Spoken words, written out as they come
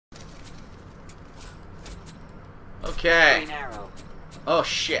Okay. Green Arrow. Oh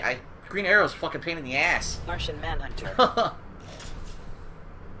shit, Green Arrow's fucking pain in the ass. Martian Manhunter.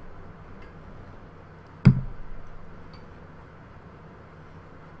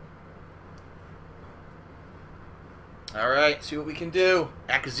 Alright, see what we can do.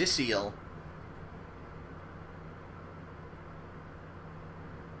 Acquisitional.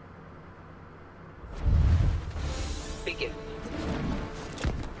 Begin.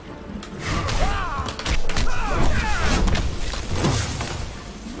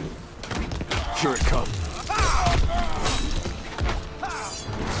 Here it comes.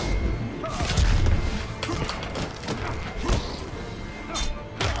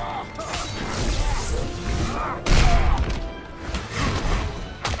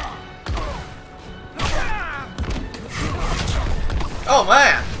 Oh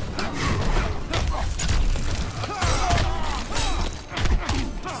man!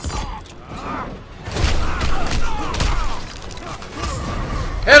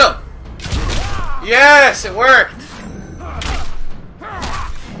 Hit him! Yes, it worked!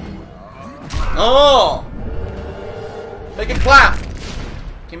 Oh! Make it clap!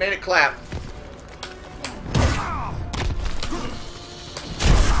 He made it clap.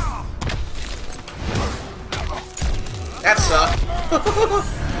 That sucked.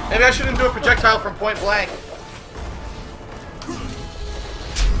 Maybe I shouldn't do a projectile from point blank.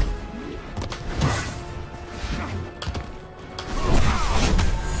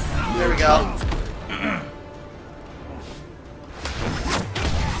 There we go.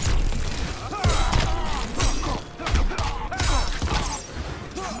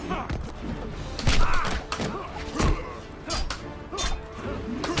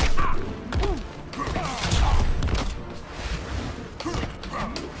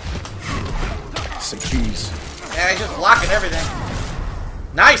 Jeez. Yeah, he's just blocking everything.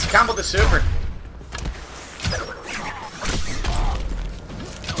 Nice! Combo the super.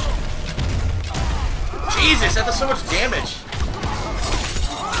 Jesus, that does so much damage.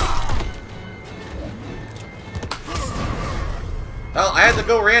 Well, I had to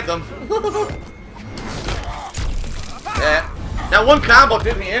go random. Yeah. That one combo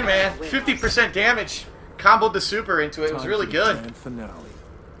did me in, man. 50% damage. Comboed the super into it. It was really good.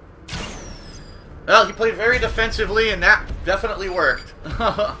 Well, he played very defensively, and that definitely worked.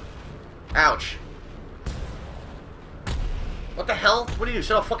 Ouch. What the hell? What do you do?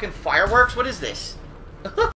 Set off fucking fireworks? What is this?